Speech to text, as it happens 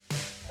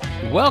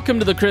Welcome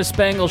to the Chris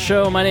Spangle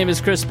Show. My name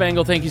is Chris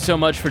Spangle. Thank you so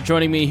much for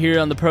joining me here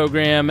on the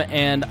program,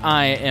 and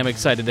I am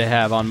excited to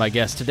have on my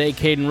guest today,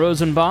 Caden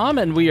Rosenbaum,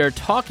 and we are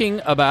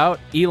talking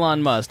about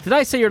Elon Musk. Did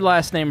I say your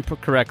last name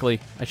correctly?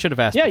 I should have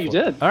asked. Yeah, before.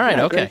 you did. All right,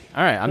 yeah, okay, great.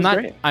 all right.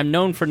 Great. I'm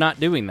known for not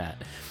doing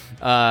that.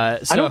 I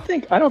don't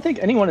think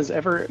anyone has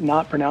ever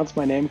not pronounced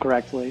my name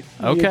correctly.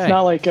 Okay, it's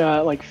not like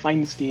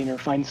Feinstein or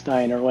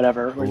Feinstein or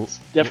whatever. Where it's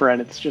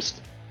different. It's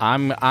just.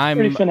 I'm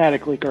pretty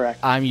phonetically correct.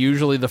 I'm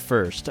usually the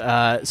first.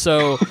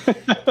 So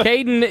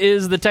Caden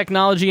is the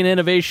technology and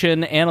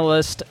innovation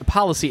analyst,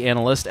 policy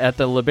analyst at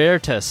the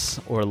Libertas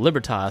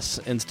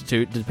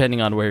Institute, depending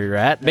on where you're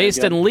at,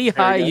 based in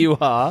Lehi,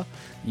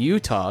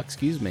 Utah,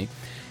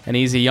 and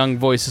he's a Young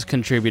Voices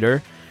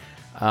contributor.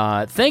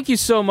 Thank you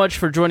so much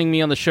for joining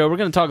me on the show. We're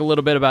going to talk a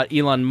little bit about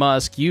Elon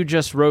Musk. You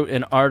just wrote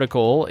an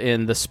article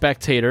in The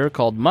Spectator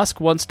called "Musk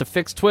Wants to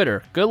Fix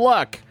Twitter." Good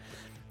luck.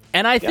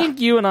 And I think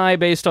you and I,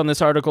 based on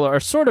this article, are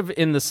sort of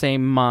in the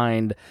same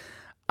mind.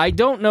 I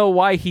don't know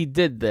why he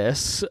did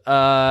this.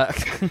 Let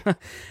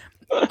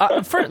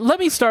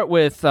me start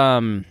with,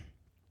 why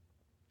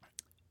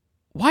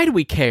do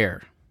we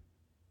care?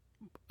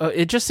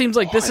 It just seems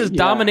like this has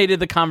dominated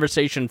the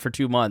conversation for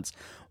 2 months.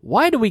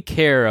 Why do we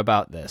care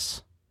about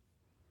this?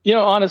 You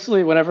know,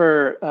 honestly,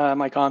 whenever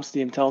my comms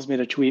team tells me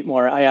to tweet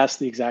more, I ask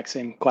the exact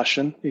same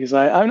question because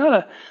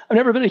I've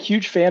never been a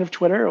huge fan of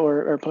Twitter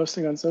or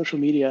posting on social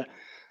media.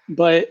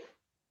 But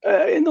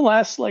in the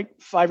last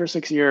 5 or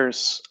 6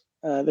 years,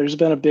 there's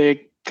been a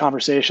big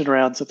conversation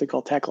around something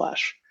called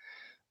techlash,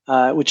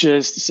 which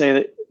is to say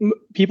that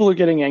people are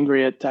getting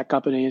angry at tech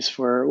companies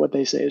for what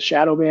they say is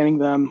shadow banning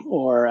them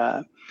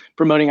or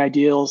promoting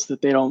ideals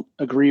that they don't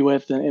agree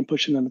with and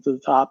pushing them to the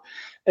top.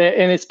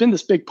 And it's been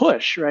this big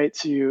push, right,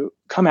 to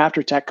come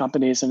after tech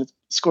companies, and it's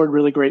scored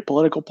really great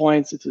political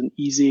points. It's an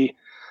easy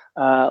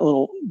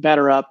little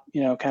batter up,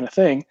 kind of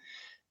thing.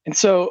 And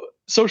so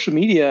social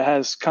media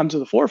has come to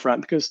the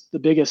forefront because the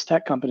biggest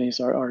tech companies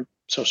are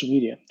social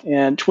media,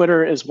 and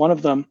Twitter is one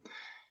of them.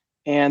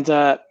 And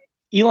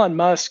Elon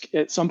Musk,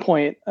 at some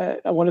point,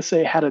 I want to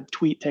say, had a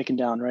tweet taken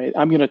down, right?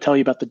 I'm going to tell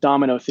you about the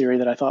domino theory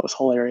that I thought was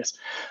hilarious.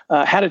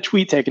 Had a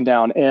tweet taken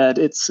down, and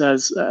it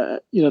says,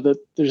 that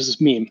there's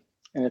this meme,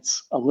 and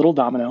it's a little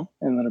domino,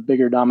 and then a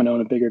bigger domino,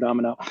 and a bigger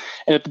domino.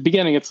 And at the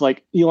beginning, it's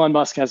like Elon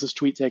Musk has his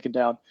tweet taken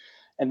down,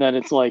 and then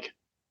it's like,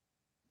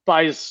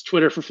 buys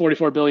Twitter for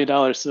 $44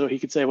 billion so he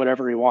could say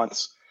whatever he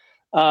wants.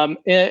 And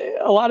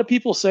a lot of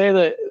people say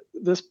that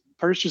this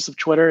purchase of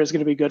Twitter is going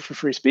to be good for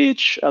free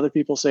speech. Other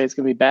people say it's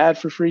going to be bad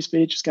for free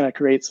speech. It's going to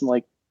create some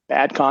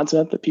bad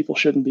content that people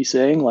shouldn't be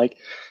seeing,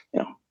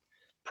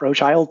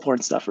 pro-child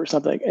porn stuff or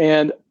something.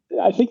 And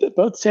I think that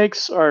both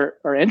takes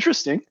are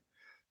interesting.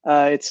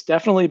 It's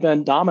definitely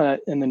been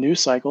dominant in the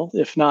news cycle,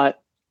 if not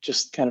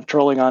just kind of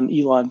trolling on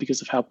Elon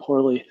because of how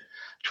poorly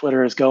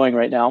Twitter is going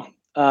right now.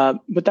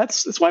 But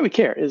that's why we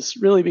care, is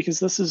really because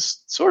this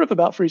is sort of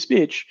about free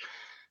speech.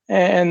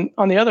 And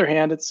on the other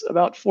hand, it's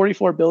about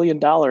 $44 billion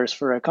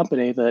for a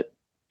company that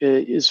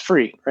is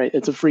free, right?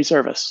 It's a free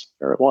service,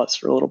 or it was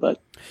for a little bit.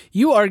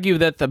 You argue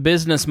that the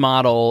business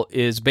model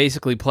is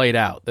basically played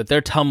out, that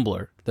they're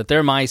Tumblr, that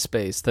they're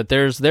MySpace, that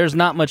there's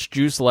not much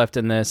juice left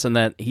in this, and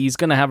that he's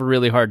going to have a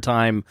really hard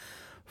time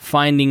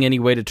finding any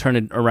way to turn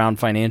it around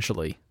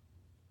financially.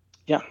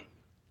 Yeah.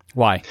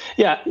 Why?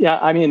 Yeah.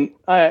 I mean,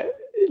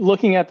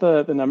 looking at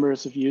the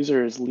numbers of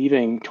users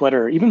leaving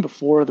Twitter, even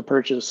before the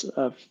purchase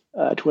of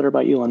Twitter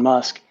by Elon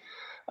Musk,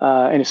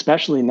 and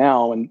especially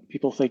now when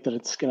people think that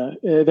it's going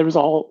to, there was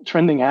a whole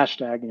trending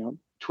hashtag,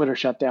 Twitter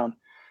shut down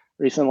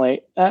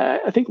recently.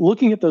 I think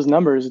looking at those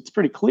numbers, it's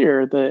pretty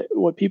clear that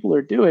what people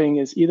are doing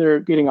is either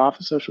getting off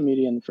of social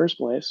media in the first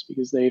place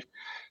because they've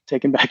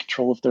taken back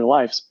control of their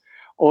lives,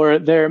 or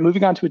they're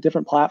moving on to a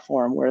different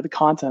platform where the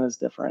content is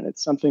different.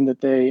 It's something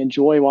that they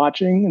enjoy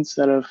watching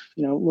instead of,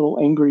 little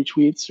angry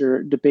tweets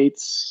or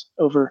debates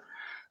over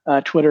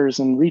Twitters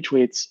and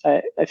retweets.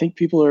 I think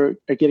people are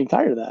getting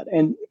tired of that.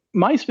 And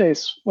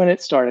MySpace, when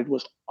it started,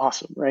 was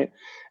awesome, right?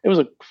 It was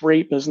a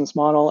great business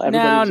model.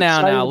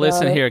 Now,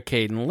 listen here,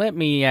 Caden. Let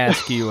me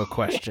ask you a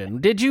question.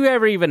 Did you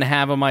ever even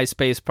have a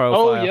MySpace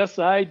profile? Oh, yes,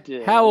 I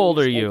did. How old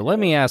are you? Let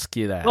me ask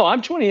you that. Oh,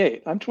 I'm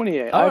 28. I've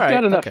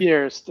got enough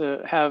years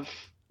to have.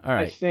 All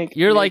right. I think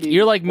you're like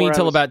me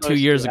till about 2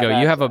 years ago.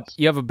 You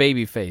have a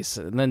baby face,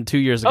 and then 2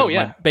 years ago,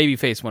 my baby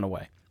face went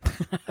away.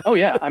 Oh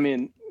yeah, I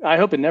mean, I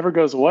hope it never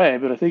goes away.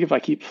 But I think if I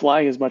keep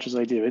flying as much as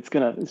I do, it's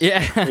gonna.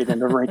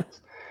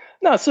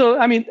 No, so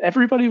I mean,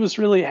 everybody was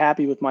really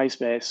happy with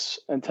MySpace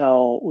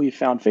until we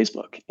found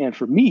Facebook, and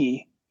for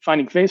me,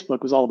 finding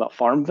Facebook was all about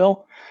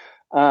Farmville,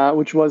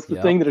 which was the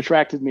thing that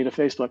attracted me to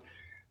Facebook.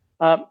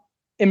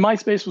 And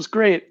MySpace was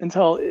great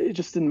until it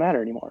just didn't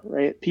matter anymore,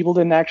 right? People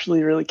didn't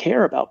actually really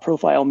care about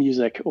profile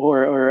music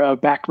or a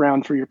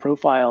background for your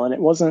profile. And it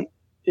wasn't,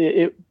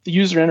 the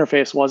user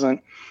interface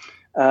wasn't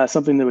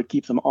something that would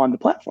keep them on the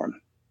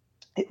platform.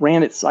 It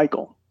ran its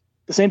cycle.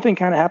 The same thing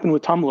kind of happened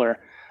with Tumblr,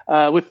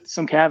 with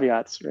some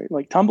caveats, right?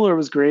 Like Tumblr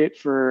was great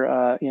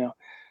for,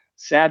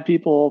 sad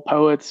people,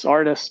 poets,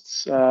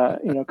 artists,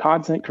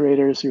 content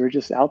creators who are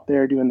just out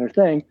there doing their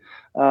thing.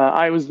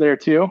 I was there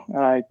too.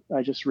 I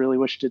just really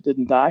wished it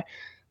didn't die.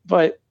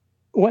 But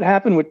what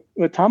happened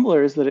with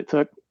Tumblr is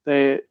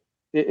that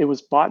it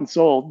was bought and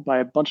sold by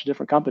a bunch of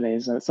different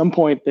companies. And at some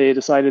point they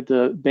decided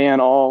to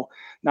ban all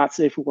not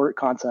safe for work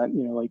content,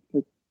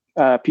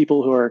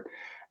 people who are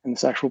in the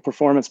sexual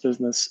performance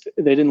business.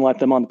 They didn't let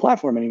them on the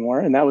platform anymore.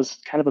 And that was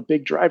kind of a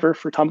big driver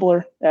for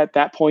Tumblr at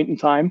that point in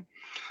time.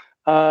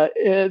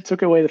 It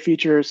took away the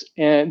features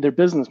and their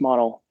business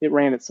model. It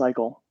ran its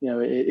cycle.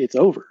 It's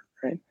over,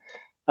 right?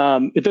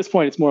 At this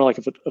point, it's more like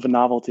of a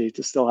novelty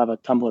to still have a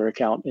Tumblr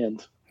account,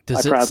 and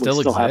Does I it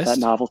proudly still have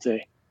exist? that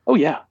novelty. Oh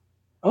yeah.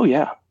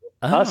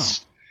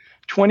 Us,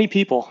 20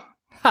 people,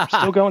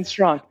 still going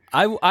strong.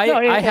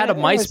 I had a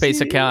MySpace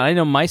account. I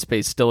know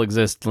MySpace still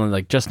exists.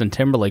 Like Justin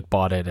Timberlake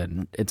bought it,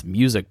 and it's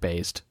music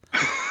based.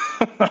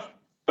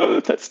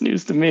 That's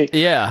news to me.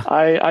 Yeah,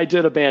 I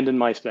did abandon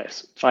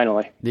MySpace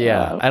finally.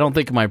 Yeah, I don't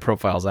think my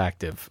profile's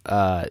active.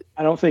 I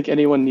don't think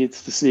anyone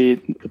needs to see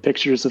the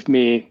pictures of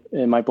me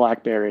in my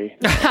BlackBerry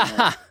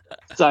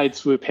side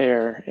swoop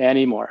hair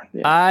anymore.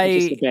 Yeah, I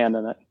just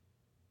abandoned it.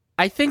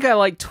 I think I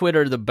like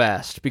Twitter the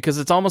best because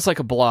it's almost like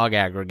a blog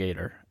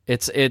aggregator.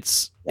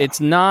 It's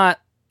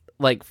not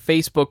like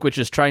Facebook, which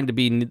is trying to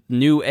be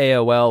new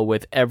AOL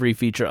with every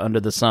feature under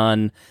the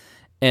sun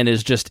and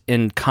is just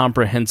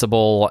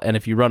incomprehensible. And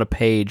if you run a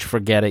page,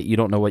 forget it. You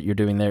don't know what you're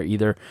doing there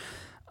either.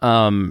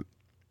 And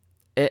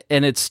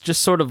it's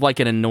just sort of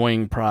like an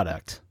annoying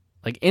product.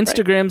 Like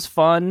Instagram's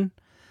fun.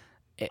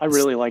 I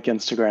really like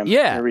Instagram.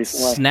 Yeah.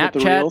 Recently.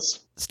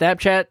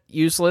 Snapchat,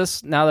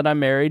 useless now that I'm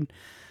married.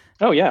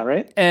 Oh, yeah,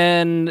 right?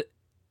 And,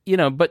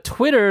 but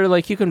Twitter,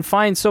 like, you can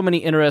find so many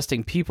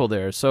interesting people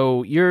there.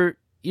 So you're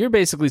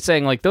basically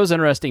saying, like, those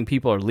interesting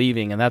people are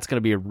leaving, and that's going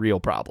to be a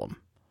real problem.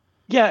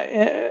 Yeah,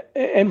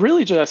 and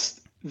really just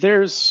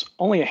there's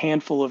only a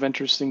handful of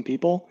interesting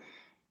people.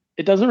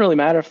 It doesn't really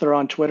matter if they're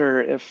on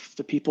Twitter if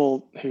the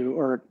people who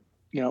are,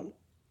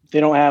 they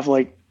don't have,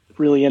 like,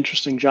 really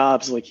interesting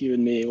jobs like you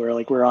and me, where,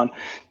 like, we're on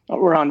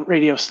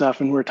radio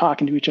stuff and we're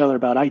talking to each other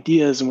about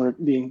ideas and we're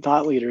being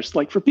thought leaders.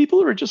 Like for people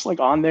who are just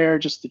like on there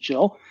just to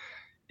chill,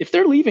 if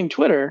they're leaving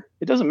Twitter,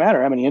 it doesn't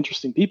matter how many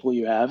interesting people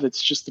you have.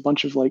 It's just a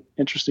bunch of like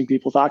interesting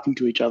people talking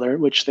to each other,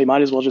 which they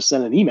might as well just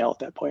send an email at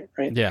that point,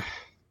 right? Yeah.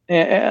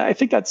 And I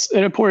think that's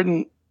an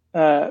important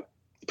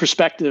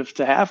perspective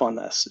to have on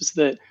this, is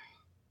that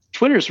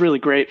Twitter is really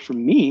great for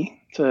me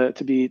to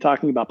be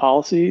talking about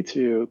policy,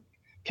 to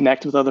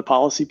connect with other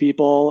policy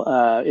people.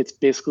 It's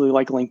basically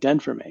like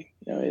LinkedIn for me.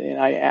 And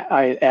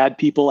I add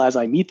people as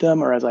I meet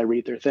them or as I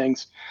read their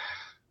things.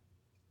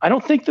 I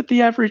don't think that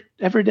the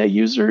everyday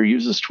user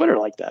uses Twitter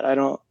like that. I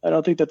don't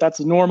think that that's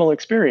a normal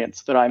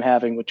experience that I'm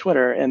having with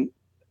Twitter. And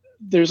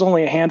there's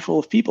only a handful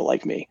of people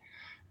like me.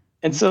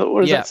 And so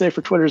what does that say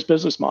for Twitter's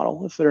business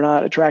model if they're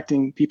not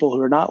attracting people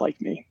who are not like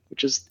me,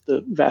 which is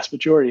the vast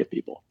majority of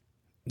people?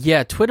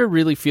 Yeah, Twitter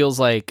really feels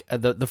like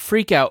the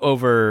freak out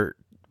over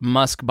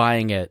Musk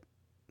buying it.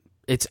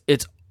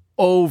 It's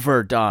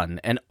overdone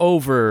and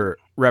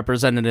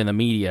overrepresented in the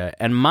media.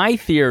 And my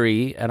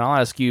theory, and I'll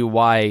ask you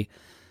why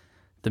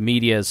the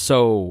media is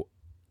so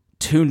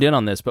tuned in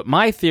on this, but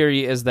my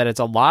theory is that it's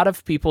a lot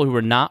of people who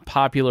were not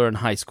popular in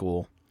high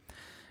school,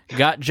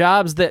 got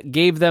jobs that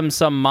gave them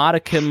some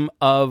modicum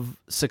of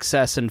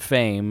success and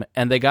fame,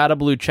 and they got a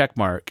blue check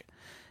mark.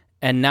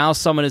 And now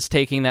someone is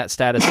taking that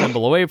status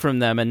symbol away from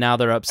them, and now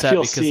they're upset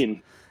because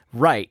seen.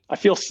 Right. I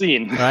feel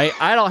seen. Right.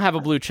 I don't have a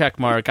blue check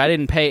mark. I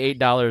didn't pay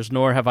 $8,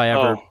 nor have I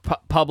ever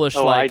published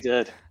I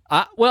did.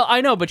 Well,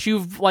 I know, but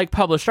you've like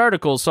published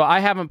articles, so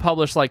I haven't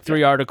published like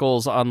 3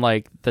 articles on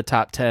like the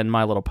top 10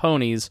 My Little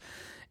Ponies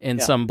in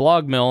some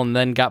blog mill and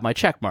then got my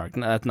check mark.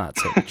 No, that's not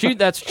so.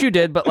 That's what you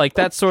did, but like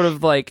that's sort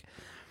of like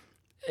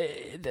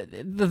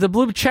the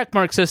blue check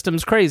mark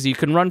system's crazy. You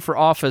can run for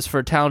office, for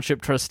a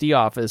township trustee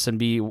office, and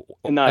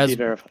not be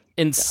verified.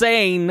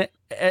 Insane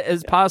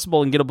as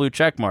possible and get a blue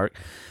check mark.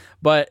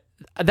 But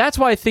that's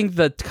why I think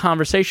the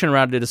conversation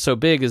around it is so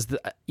big.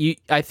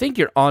 I think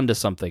you're onto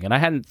something, and I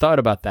hadn't thought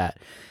about that.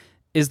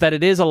 Is that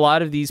it is a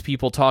lot of these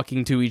people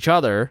talking to each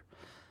other,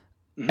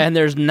 and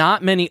there's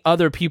not many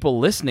other people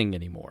listening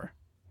anymore,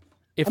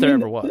 if there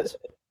ever was.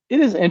 It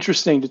is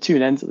interesting to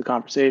tune into the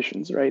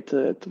conversations, right?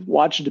 To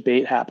watch a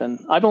debate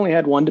happen. I've only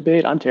had one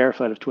debate. I'm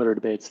terrified of Twitter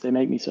debates. They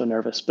make me so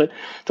nervous. But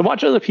to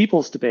watch other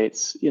people's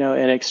debates,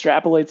 and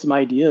extrapolate some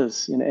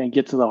ideas and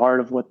get to the heart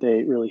of what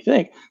they really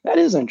think, that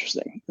is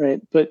interesting, right?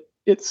 But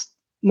it's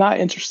not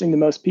interesting to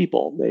most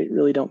people. They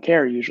really don't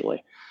care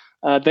usually.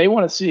 They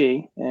want to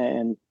see,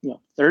 and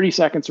 30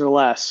 seconds or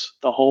less,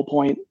 the whole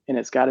point, and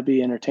it's got to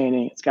be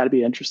entertaining. It's got to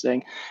be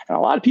interesting. And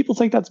a lot of people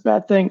think that's a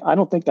bad thing. I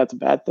don't think that's a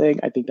bad thing.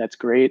 I think that's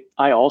great.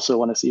 I also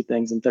want to see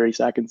things in 30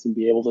 seconds and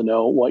be able to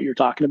know what you're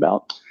talking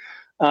about.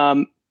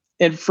 And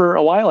for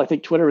a while, I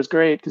think Twitter was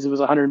great because it was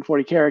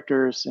 140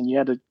 characters and you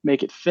had to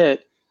make it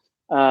fit.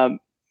 But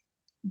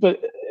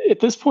at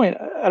this point,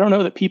 I don't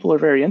know that people are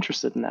very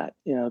interested in that.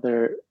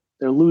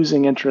 They're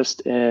losing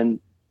interest in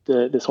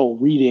this whole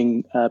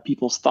reading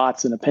people's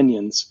thoughts and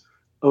opinions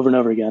over and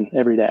over again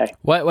every day.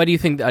 Why do you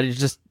think that? It's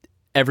just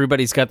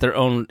everybody's got their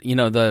own,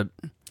 the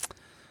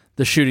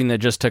shooting that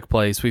just took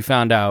place. We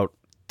found out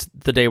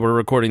the day we're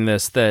recording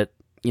this that,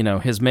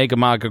 his mega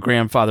maga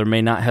grandfather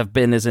may not have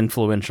been as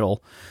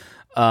influential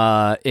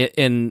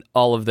in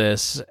all of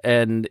this.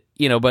 And,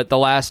 but the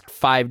last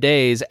 5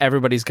 days,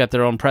 everybody's got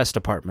their own press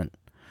department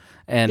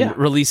and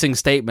releasing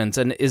statements.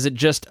 And is it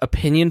just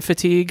opinion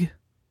fatigue?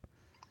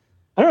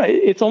 I don't know.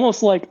 It's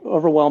almost like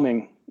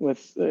overwhelming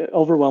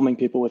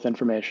people with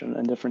information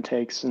and different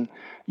takes. And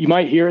you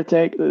might hear a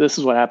take. This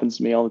is what happens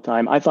to me all the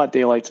time. I thought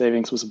daylight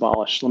savings was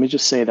abolished. Let me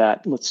just say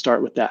that. Let's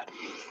start with that.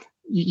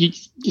 You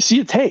see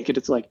a take and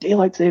it's like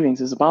daylight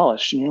savings is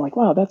abolished. And you're like,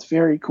 wow, that's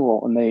very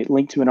cool. And they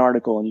link to an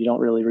article and you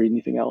don't really read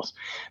anything else.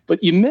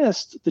 But you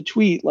missed the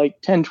tweet like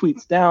 10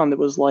 tweets down that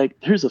was like,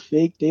 there's a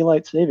fake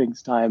daylight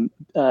savings time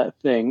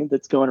thing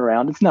that's going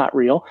around. It's not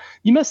real.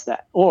 You missed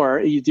that.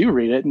 Or you do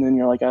read it and then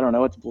you're like, I don't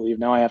know what to believe.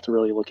 Now I have to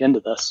really look into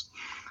this.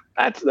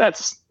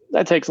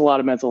 That takes a lot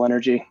of mental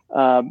energy.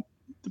 The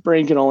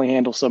brain can only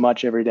handle so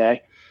much every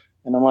day.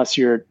 And unless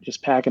you're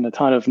just packing a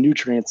ton of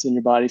nutrients in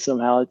your body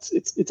somehow,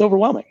 it's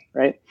overwhelming,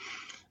 right?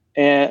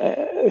 And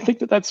I think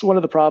that's one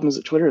of the problems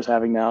that Twitter is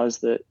having now is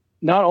that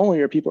not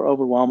only are people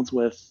overwhelmed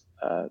with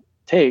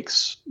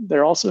takes,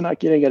 they're also not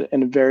getting it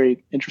in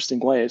very interesting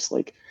ways.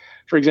 Like,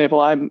 for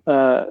example, I'm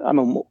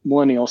a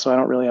millennial, so I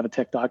don't really have a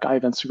TikTok. I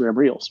have Instagram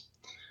Reels.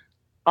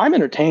 I'm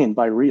entertained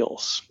by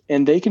Reels,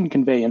 and they can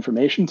convey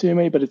information to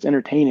me, but it's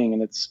entertaining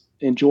and it's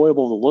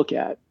enjoyable to look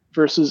at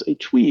versus a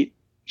tweet.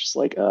 Just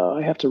like, oh,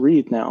 I have to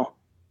read now.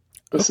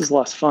 This is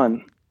less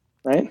fun,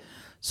 right?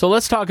 So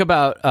let's talk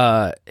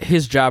about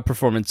his job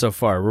performance so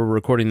far. We're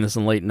recording this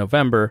in late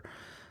November.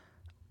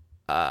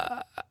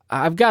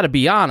 I've got to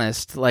be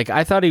honest. Like,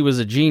 I thought he was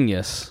a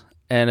genius,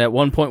 and at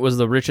one point was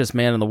the richest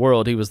man in the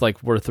world. He was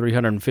like worth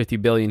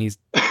 $350 billion. He's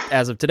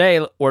as of today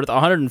worth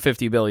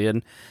 $150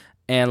 billion,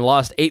 and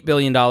lost $8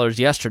 billion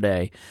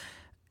yesterday.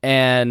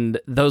 And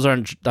those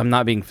aren't. I'm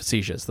not being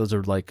facetious. Those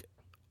are like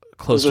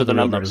close to the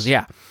real numbers.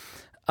 Yeah.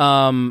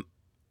 And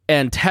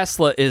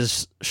Tesla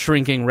is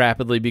shrinking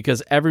rapidly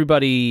because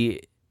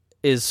everybody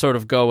is sort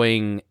of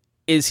going,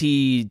 is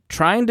he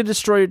trying to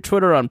destroy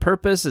Twitter on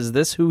purpose? Is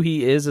this who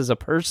he is as a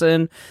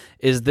person?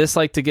 Is this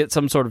like to get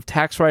some sort of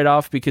tax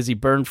write-off because he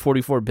burned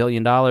 $44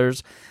 billion?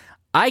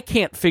 I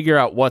can't figure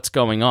out what's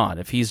going on.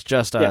 If he's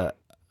just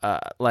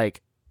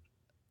like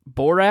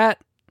Borat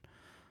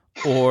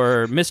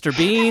or Mr.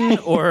 Bean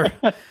or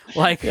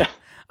like... Yeah.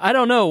 I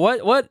don't know.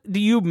 What do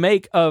you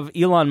make of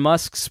Elon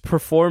Musk's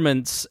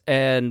performance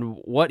and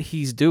what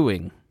he's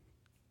doing?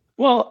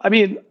 Well, I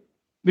mean,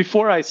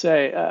 before I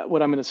say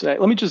what I'm going to say,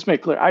 let me just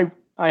make clear.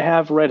 I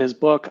have read his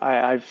book.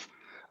 I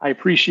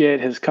appreciate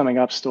his coming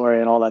up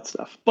story and all that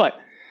stuff. But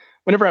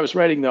whenever I was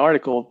writing the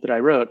article that I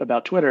wrote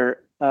about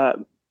Twitter,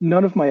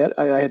 none of my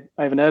I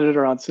have an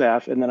editor on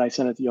staff, and then I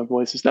sent it to Young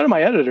Voices. None of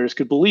my editors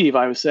could believe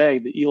I was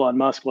saying that Elon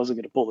Musk wasn't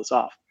going to pull this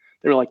off.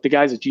 They were like, "The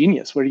guy's a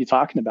genius. What are you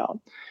talking about?"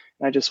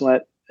 And I just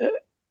went,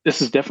 this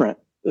is different.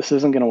 This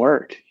isn't going to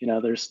work.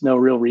 There's no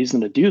real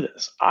reason to do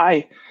this.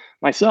 I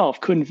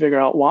myself couldn't figure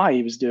out why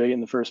he was doing it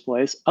in the first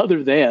place,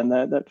 other than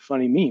that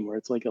funny meme where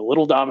it's like a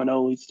little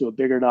domino leads to a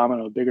bigger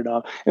domino, and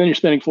then you're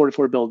spending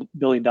 $44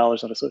 billion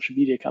on a social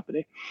media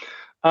company.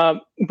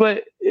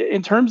 But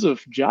in terms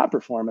of job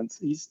performance,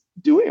 he's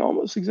doing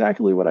almost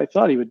exactly what I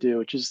thought he would do,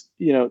 which is,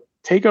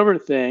 take over the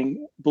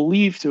thing,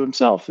 believe to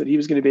himself that he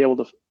was going to be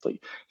able to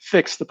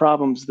fix the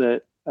problems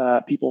that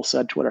people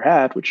said Twitter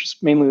had, which is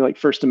mainly like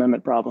First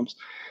Amendment problems.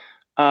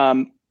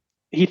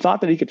 He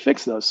thought that he could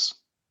fix those.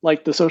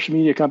 Like the social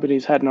media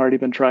companies hadn't already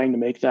been trying to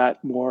make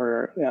that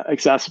more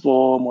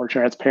accessible, more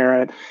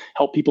transparent,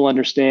 help people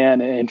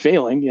understand, and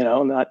failing,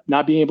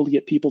 not being able to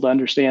get people to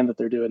understand that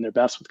they're doing their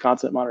best with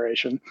content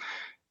moderation.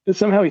 And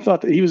somehow he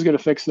thought that he was going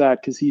to fix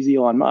that because he's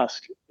Elon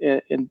Musk.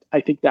 And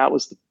I think that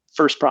was the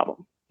first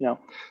problem.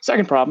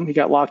 Second problem, he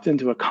got locked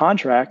into a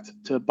contract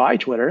to buy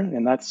Twitter,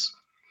 and that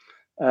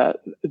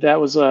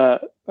was I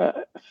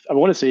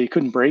want to say he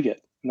couldn't break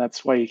it, and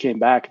that's why he came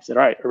back and said,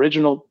 "All right,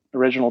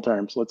 original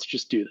terms. Let's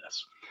just do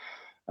this."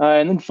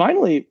 And then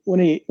finally, when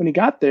he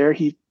got there,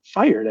 he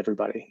fired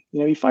everybody.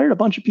 He fired a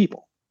bunch of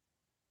people.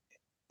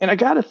 And I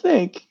got to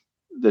think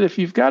that if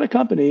you've got a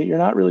company you're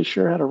not really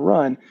sure how to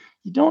run,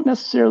 you don't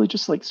necessarily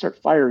just like start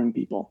firing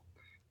people.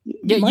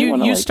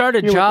 You start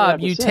a job,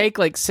 you take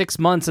like 6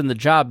 months in the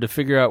job to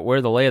figure out where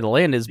the lay of the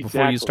land is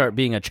before you start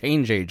being a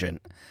change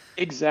agent.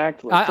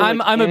 Exactly.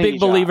 I'm a big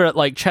believer at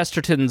like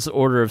Chesterton's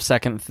order of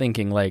second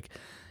thinking. Like,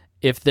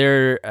 if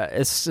there,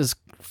 this is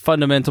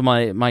fundamental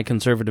my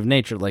conservative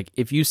nature. Like,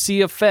 if you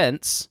see a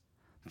fence,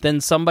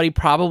 then somebody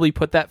probably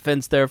put that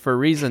fence there for a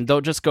reason.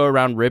 Don't just go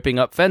around ripping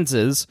up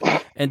fences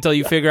until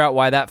you figure out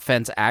why that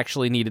fence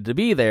actually needed to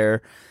be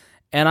there.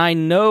 And I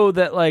know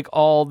that like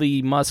all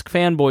the Musk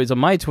fanboys on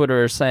my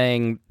Twitter are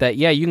saying that,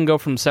 yeah, you can go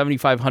from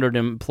 7,500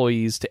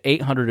 employees to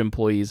 800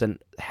 employees and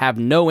have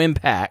no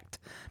impact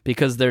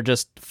because they're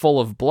just full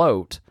of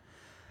bloat.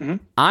 Mm-hmm.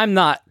 I'm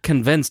not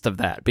convinced of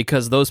that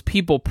because those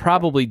people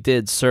probably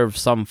did serve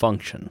some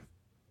function.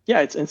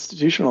 Yeah, it's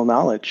institutional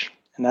knowledge.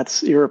 and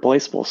that's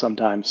irreplaceable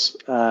sometimes.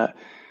 I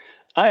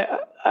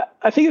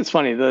think it's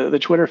funny, the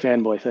Twitter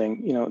fanboy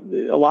thing. You know,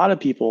 a lot of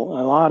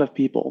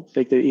people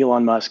think that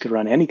Elon Musk could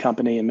run any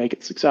company and make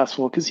it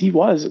successful because he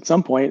was at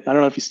some point, I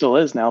don't know if he still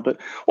is now, but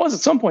was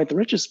at some point the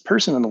richest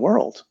person in the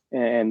world,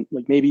 and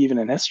like maybe even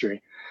in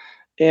history.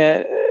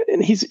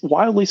 And he's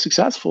wildly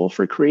successful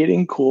for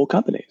creating cool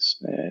companies,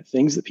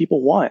 things that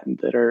people want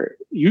that are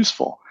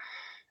useful.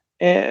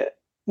 And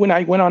when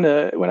I went on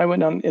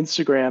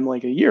Instagram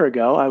like a year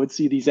ago, I would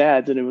see these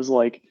ads, and it was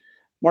like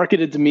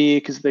marketed to me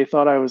because they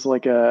thought I was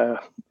like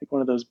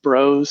one of those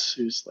bros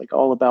who's like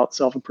all about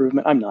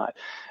self-improvement. I'm not.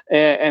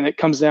 And it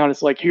comes down,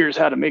 it's like, here's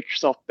how to make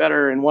yourself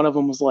better. And one of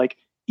them was like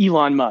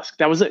Elon Musk.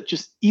 That was it,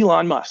 just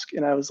Elon Musk.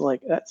 And I was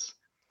like,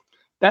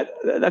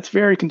 that's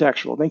very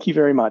contextual. Thank you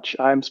very much.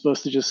 I'm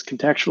supposed to just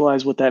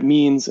contextualize what that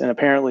means, and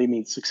apparently it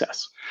means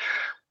success.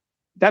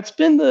 That's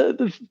been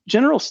the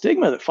general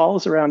stigma that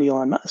follows around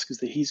Elon Musk, is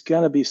that he's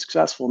going to be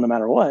successful no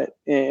matter what.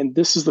 And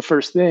this is the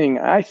first thing,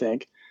 I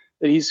think,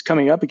 that he's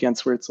coming up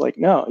against where it's like,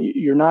 no,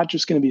 you're not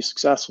just going to be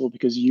successful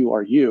because you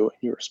are you're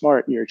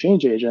smart and you're a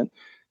change agent.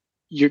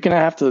 You're going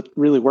to have to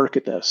really work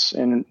at this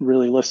and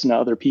really listen to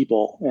other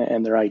people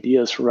and their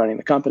ideas for running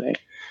the company.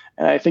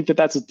 And I think that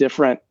that's a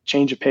different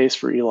change of pace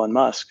for Elon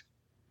Musk.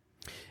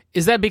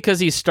 Is that because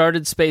he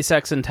started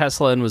SpaceX and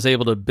Tesla and was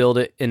able to build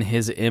it in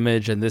his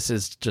image, and this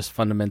is just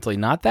fundamentally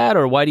not that?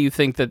 Or why do you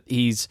think that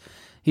he's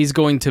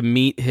going to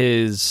meet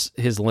his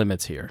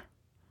limits here?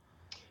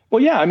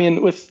 Well, yeah, I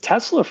mean, with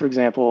Tesla, for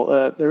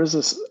example, there was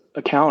this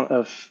account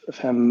of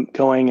him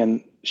going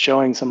and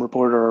showing some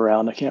reporter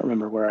around. I can't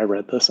remember where I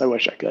read this. I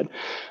wish I could.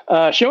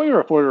 Showing a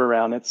reporter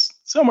around. It's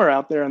somewhere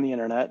out there on the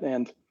internet,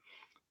 and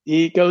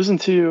he goes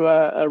into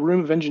a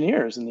room of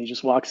engineers, and he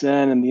just walks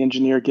in, and the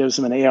engineer gives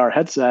him an AR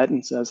headset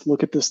and says,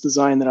 look at this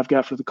design that I've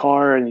got for the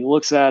car. And he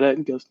looks at it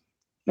and goes,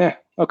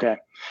 okay.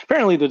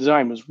 Apparently the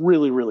design was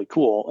really, really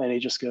cool. And he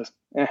just goes,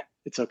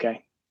 it's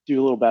okay. Do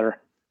a little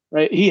better.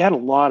 Right. He had a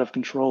lot of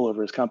control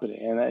over his company.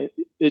 And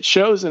it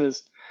shows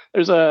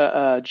there's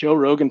a Joe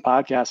Rogan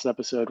podcast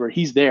episode where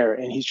he's there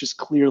and he's just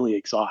clearly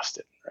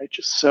exhausted, right?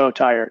 Just so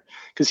tired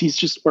because he's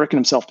just working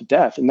himself to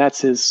death. And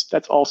that's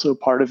also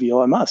part of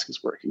Elon Musk,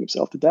 is working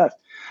himself to death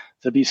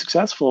to be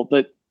successful.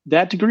 But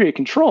that degree of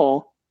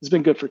control has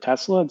been good for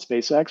Tesla and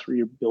SpaceX, where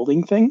you're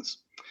building things.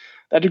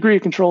 That degree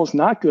of control is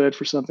not good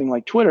for something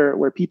like Twitter,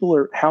 where people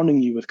are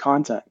hounding you with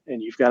content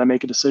and you've got to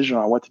make a decision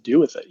on what to do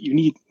with it. You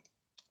need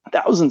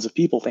thousands of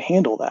people to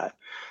handle that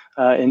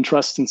in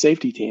trust and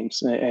safety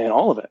teams and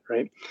all of it,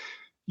 right?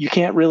 You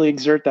can't really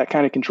exert that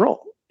kind of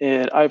control.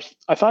 And I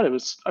thought it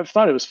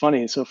was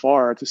funny so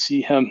far to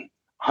see him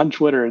on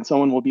Twitter, and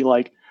someone will be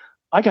like,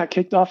 I got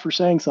kicked off for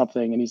saying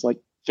something, and he's like,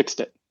 fixed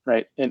it,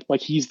 right? And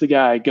like, he's the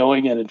guy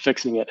going in and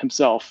fixing it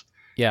himself.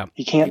 Yeah.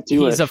 He can't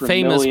do it. He's a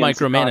famous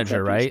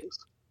micromanager, right?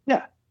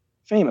 Yeah,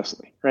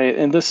 famously, right?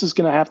 And this is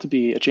going to have to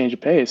be a change of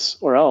pace,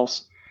 or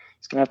else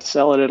he's going to have to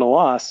sell it at a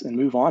loss and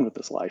move on with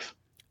his life.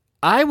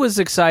 I was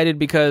excited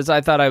because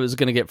I thought I was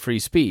going to get free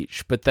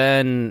speech, but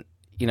then,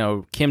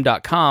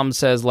 Kim.com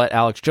says, let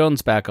Alex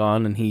Jones back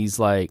on, and he's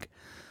like,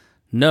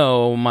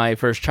 no, my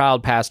first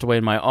child passed away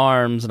in my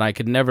arms, and I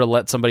could never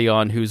let somebody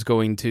on who's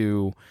going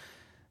to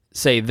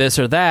say this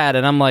or that.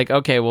 And I'm like,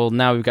 okay, well,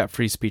 now we've got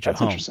free speech at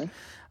home. That's interesting.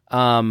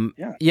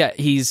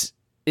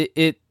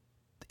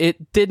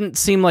 It didn't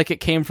seem like it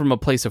came from a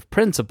place of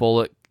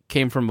principle. It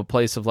came from a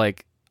place of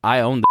like, I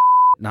own the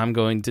and I'm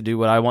going to do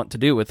what I want to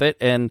do with it.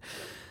 And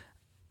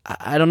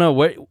I don't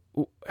know,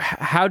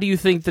 how do you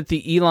think that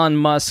the Elon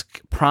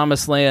Musk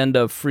promised land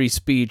of free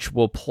speech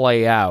will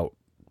play out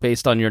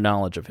based on your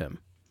knowledge of him?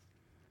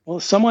 Well,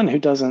 as someone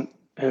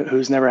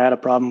who's never had a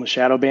problem with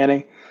shadow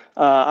banning,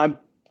 I'm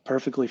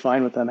perfectly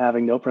fine with them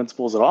having no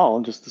principles at all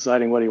and just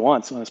deciding what he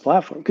wants on his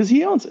platform, because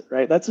he owns it,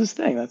 right? That's his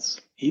thing.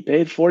 He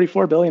paid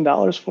 $44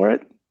 billion for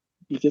it.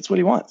 He gets what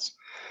he wants.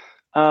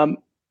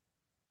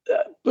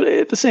 But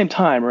at the same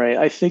time, right,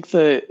 I think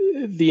the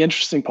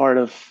interesting part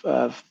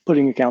of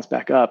putting accounts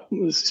back up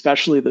was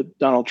especially the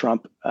Donald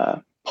Trump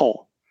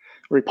poll,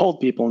 where he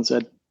polled people and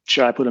said,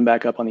 should I put him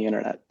back up on the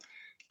internet?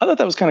 I thought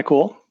that was kind of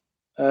cool,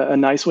 a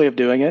nice way of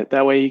doing it.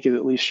 That way he could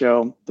at least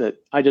show that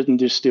I didn't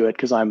just do it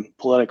because I'm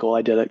political.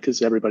 I did it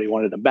because everybody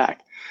wanted him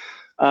back.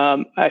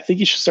 I think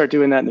you should start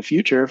doing that in the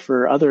future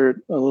for a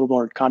little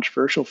more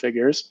controversial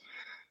figures.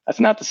 That's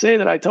not to say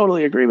that I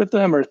totally agree with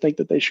them or think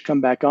that they should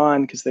come back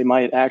on, because they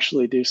might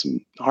actually do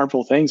some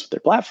harmful things with their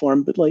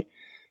platform. But like,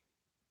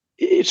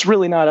 it's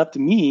really not up to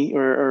me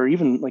or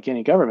even like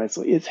any government.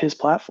 It's his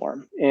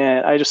platform.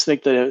 And I just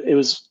think that it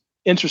was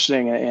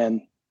interesting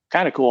and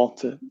kind of cool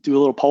to do a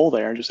little poll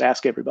there and just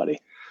ask everybody.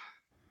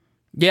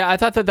 Yeah, I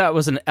thought that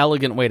was an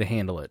elegant way to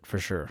handle it, for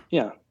sure.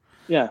 Yeah.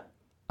 It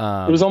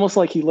was almost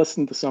like he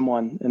listened to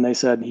someone and they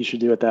said he should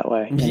do it that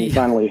way. And he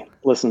finally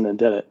listened and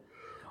did it.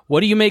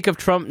 What do you make of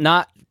Trump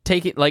not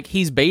taking, like,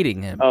 he's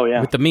baiting him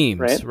with the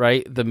memes,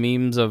 right? The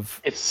memes of...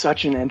 It's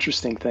such an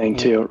interesting thing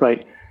too,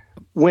 right?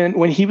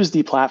 When he was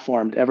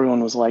deplatformed,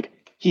 everyone was like,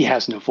 he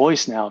has no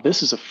voice now.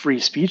 This is a free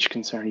speech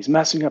concern. He's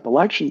messing up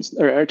elections,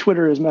 or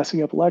Twitter is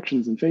messing up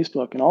elections and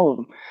Facebook and all of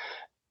them.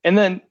 And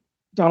then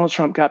Donald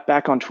Trump got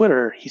back on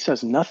Twitter. He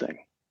says nothing,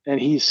 and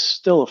he's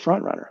still a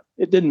front runner.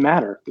 It didn't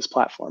matter, this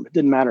platform. It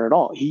didn't matter at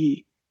all.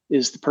 He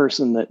is the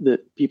person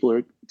that people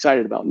are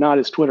excited about, not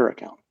his Twitter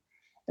account.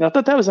 And I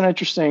thought that was an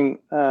interesting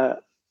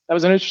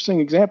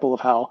example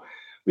of how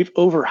we've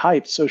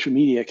overhyped social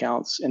media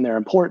accounts and their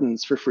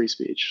importance for free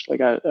speech.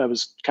 Like I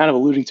was kind of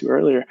alluding to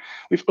earlier,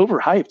 we've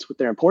overhyped what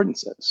their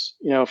importance is.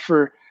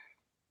 For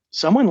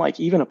someone like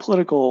even a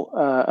political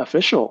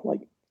official,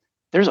 like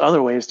there's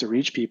other ways to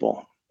reach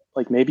people.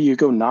 Like maybe you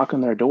go knock on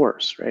their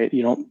doors, right?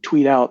 You don't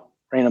tweet out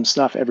random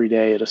stuff every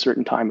day at a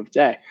certain time of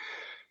day.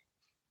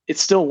 It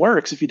still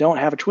works if you don't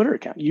have a Twitter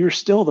account. You're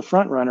still the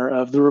front runner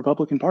of the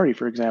Republican Party,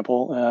 for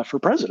example, for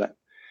president.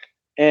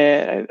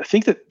 And I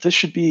think that this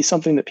should be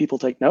something that people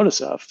take notice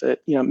of, that,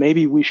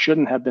 maybe we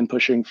shouldn't have been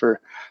pushing for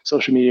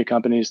social media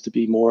companies to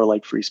be more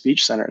like free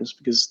speech centers,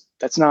 because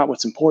that's not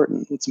what's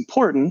important. What's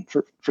important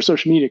for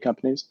social media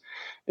companies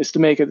is to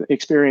make an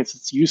experience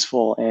that's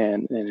useful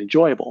and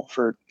enjoyable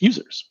for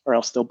users, or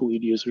else they'll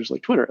bleed users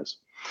like Twitter is.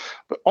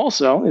 But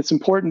also, it's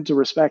important to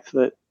respect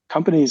that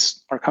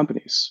companies are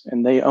companies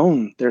and they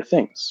own their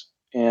things.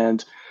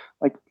 And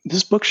like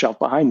this bookshelf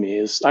behind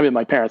me I'm in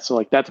my parents, so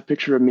like that's a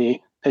picture of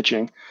me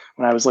pitching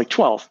when I was like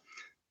 12.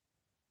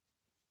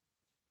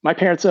 My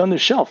parents own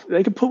this shelf.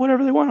 They can put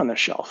whatever they want on their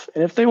shelf.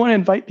 And if they want to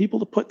invite people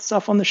to put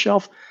stuff on the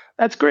shelf,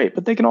 that's great.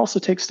 But they can also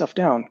take stuff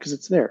down because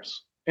it's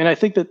theirs. And I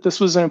think that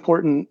this was an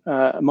important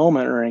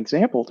moment or an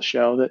example to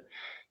show that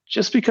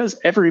just because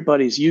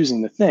everybody's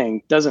using the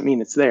thing doesn't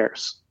mean it's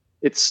theirs.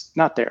 It's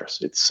not theirs.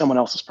 It's someone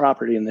else's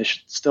property, and they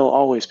should still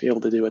always be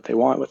able to do what they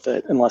want with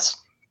it, unless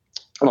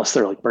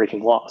they're like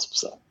breaking laws.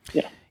 So,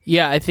 yeah.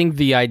 Yeah, I think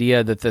the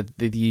idea that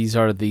these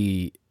are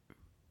the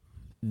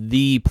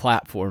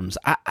platforms,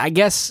 I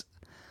guess,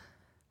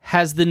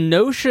 has the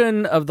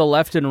notion of the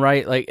left and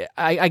right, like,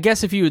 I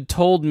guess if you had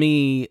told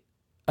me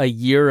a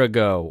year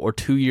ago or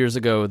 2 years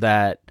ago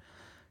that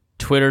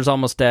Twitter's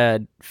almost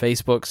dead,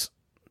 Facebook's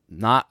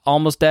not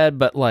almost dead,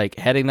 but like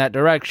heading that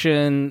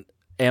direction,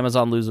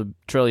 Amazon lose $1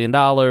 trillion,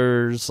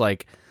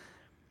 like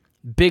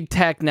big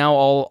tech now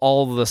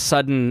all of a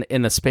sudden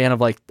in the span of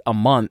like a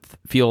month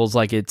feels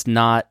like it's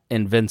not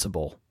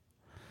invincible.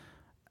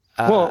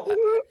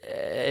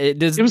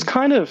 It was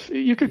kind of,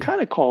 you could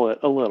kind of call it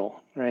a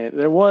little, right?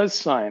 There was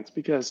science,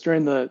 because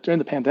during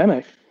the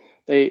pandemic,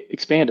 they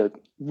expanded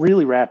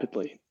really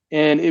rapidly.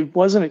 And it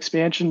wasn't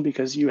expansion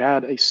because you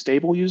had a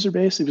stable user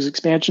base. It was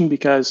expansion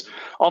because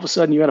all of a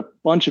sudden you had a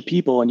bunch of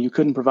people and you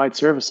couldn't provide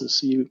services.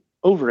 So you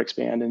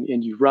overexpand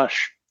and you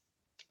rush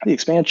the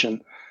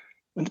expansion.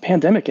 When the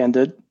pandemic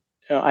ended,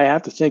 I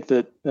have to think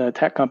that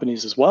tech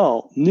companies as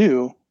well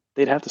knew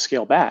they'd have to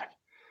scale back.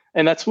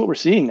 And that's what we're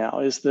seeing now,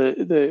 is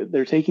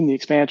they're taking the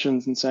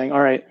expansions and saying,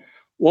 all right,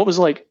 what was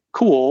like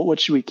cool, what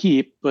should we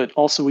keep? But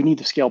also we need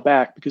to scale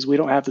back because we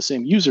don't have the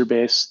same user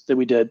base that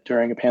we did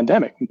during a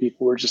pandemic when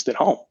people were just at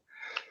home.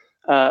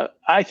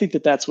 I think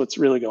that that's what's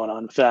really going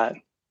on with that.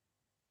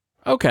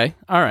 Okay.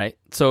 All right.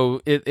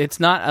 So it's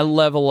not a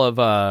level of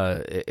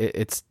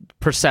it's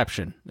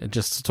perception. It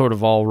just sort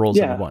of all rolls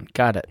into one.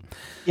 Got it.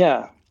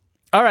 Yeah.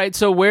 All right.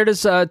 So where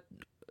does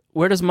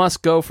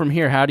Musk go from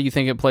here? How do you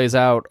think it plays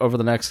out over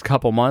the next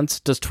couple months?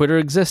 Does Twitter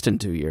exist in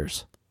 2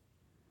 years?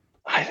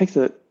 I think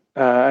that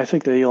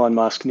Elon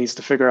Musk needs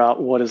to figure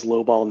out what his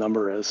lowball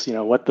number is.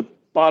 What the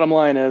bottom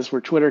line is, where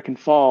Twitter can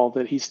fall,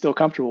 that he's still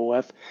comfortable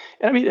with.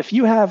 And I mean, if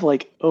you have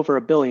like over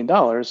 $1 billion,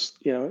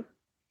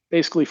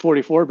 basically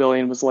 44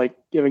 billion was like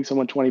giving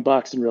someone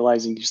 $20 and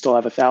realizing you still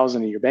have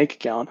 1,000 in your bank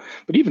account.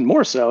 But even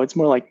more so, it's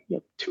more like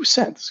 2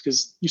 cents,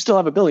 because you still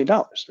have $1 billion,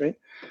 right?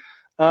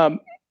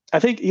 I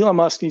think Elon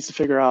Musk needs to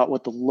figure out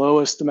what the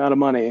lowest amount of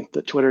money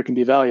that Twitter can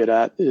be valued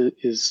at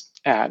is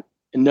at,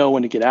 and know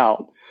when to get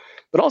out.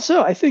 But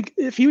also, I think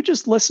if he would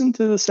just listen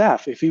to the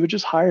staff, if he would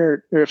just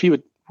hire, or if he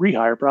would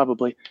rehire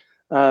probably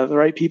the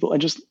right people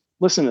and just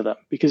listen to them,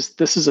 because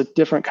this is a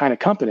different kind of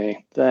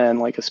company than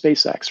like a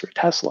SpaceX or a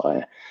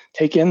Tesla.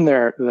 Take in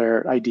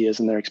their ideas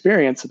and their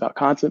experience about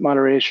content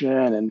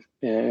moderation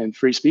and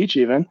free speech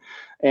even,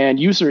 and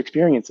user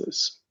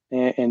experiences,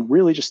 and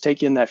really just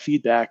take in that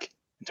feedback,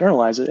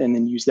 internalize it, and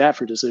then use that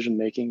for decision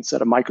making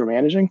instead of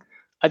micromanaging.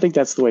 I think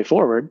that's the way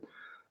forward.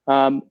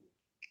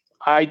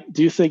 I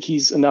do think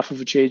he's enough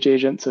of a change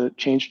agent to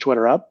change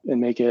Twitter up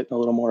and make it a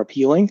little more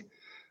appealing.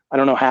 I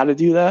don't know how to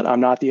do that.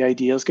 I'm not the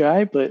ideas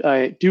guy, but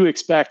I do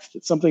expect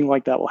that something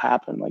like that will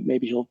happen. Like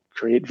maybe he'll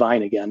create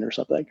Vine again or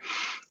something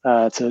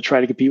to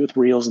try to compete with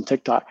Reels and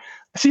TikTok.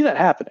 I see that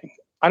happening.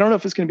 I don't know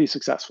if it's going to be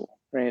successful,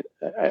 right?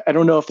 I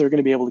don't know if they're going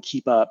to be able to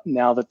keep up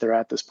now that they're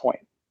at this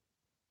point.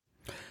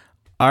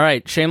 All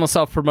right. Shameless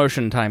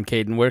self-promotion time,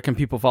 Caden. Where can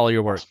people follow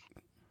your work?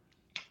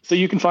 So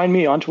you can find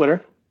me on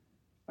Twitter,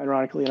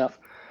 ironically enough,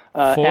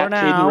 at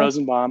Caden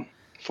Rosenbaum.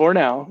 For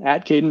now,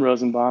 at Caden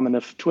Rosenbaum. And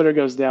if Twitter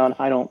goes down,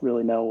 I don't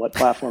really know what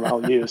platform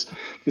I'll use,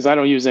 because I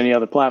don't use any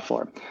other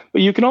platform.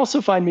 But you can also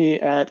find me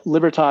at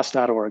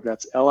libertas.org.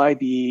 That's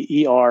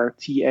libertas.org.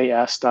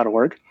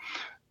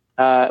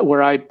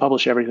 where I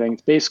publish everything.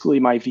 It's basically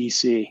my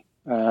VC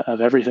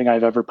of everything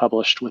I've ever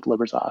published with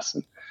Libertas.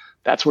 And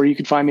that's where you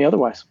can find me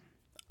otherwise.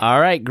 All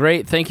right,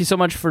 great. Thank you so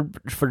much for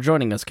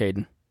joining us,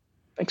 Caden.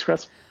 Thanks,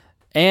 Chris.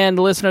 And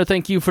listener,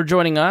 thank you for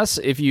joining us.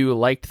 If you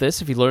liked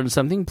this, if you learned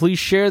something, please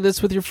share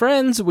this with your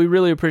friends. We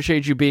really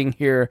appreciate you being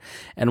here,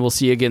 and we'll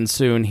see you again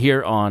soon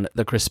here on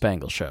The Chris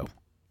Spangle Show.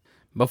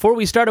 Before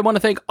we start, I want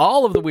to thank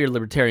all of the Weird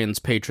Libertarians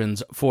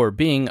patrons for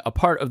being a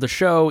part of the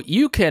show.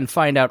 You can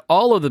find out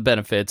all of the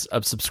benefits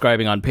of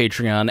subscribing on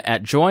Patreon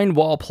at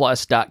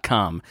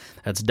joinwalplus.com.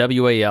 That's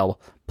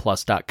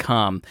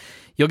WAL+.com.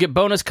 You'll get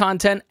bonus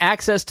content,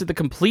 access to the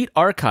complete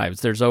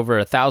archives. There's over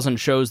 1,000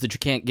 shows that you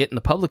can't get in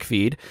the public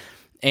feed,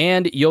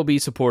 and you'll be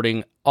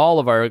supporting all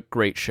of our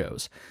great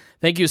shows.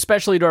 Thank you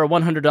especially to our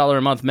 $100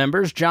 a month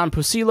members, John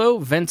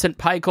Pusilo, Vincent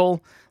Peichel,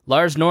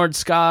 Lars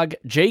Nordskog,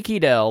 Jake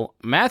Edel,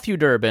 Matthew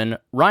Durbin,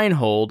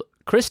 Reinhold,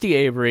 Christy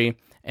Avery,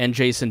 and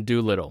Jason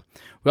Doolittle.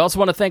 We also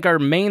want to thank our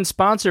main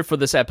sponsor for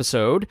this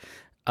episode.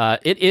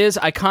 It is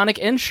Iconic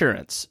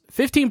Insurance.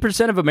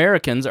 15% of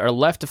Americans are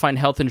left to find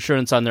health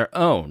insurance on their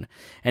own.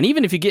 And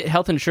even if you get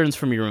health insurance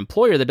from your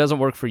employer that doesn't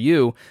work for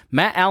you,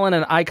 Matt Allen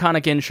and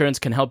Iconic Insurance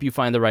can help you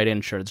find the right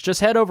insurance. Just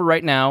head over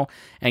right now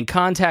and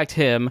contact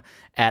him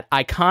at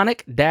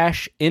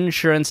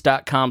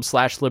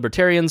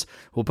iconic-insurance.com/libertarians.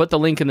 We'll put the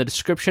link in the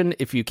description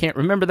if you can't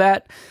remember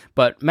that.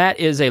 But Matt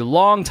is a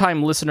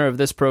longtime listener of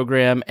this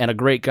program and a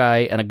great guy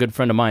and a good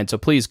friend of mine. So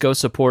please go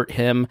support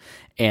him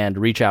and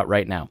reach out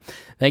right now.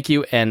 Thank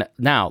you. And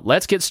now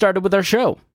let's get started with our show.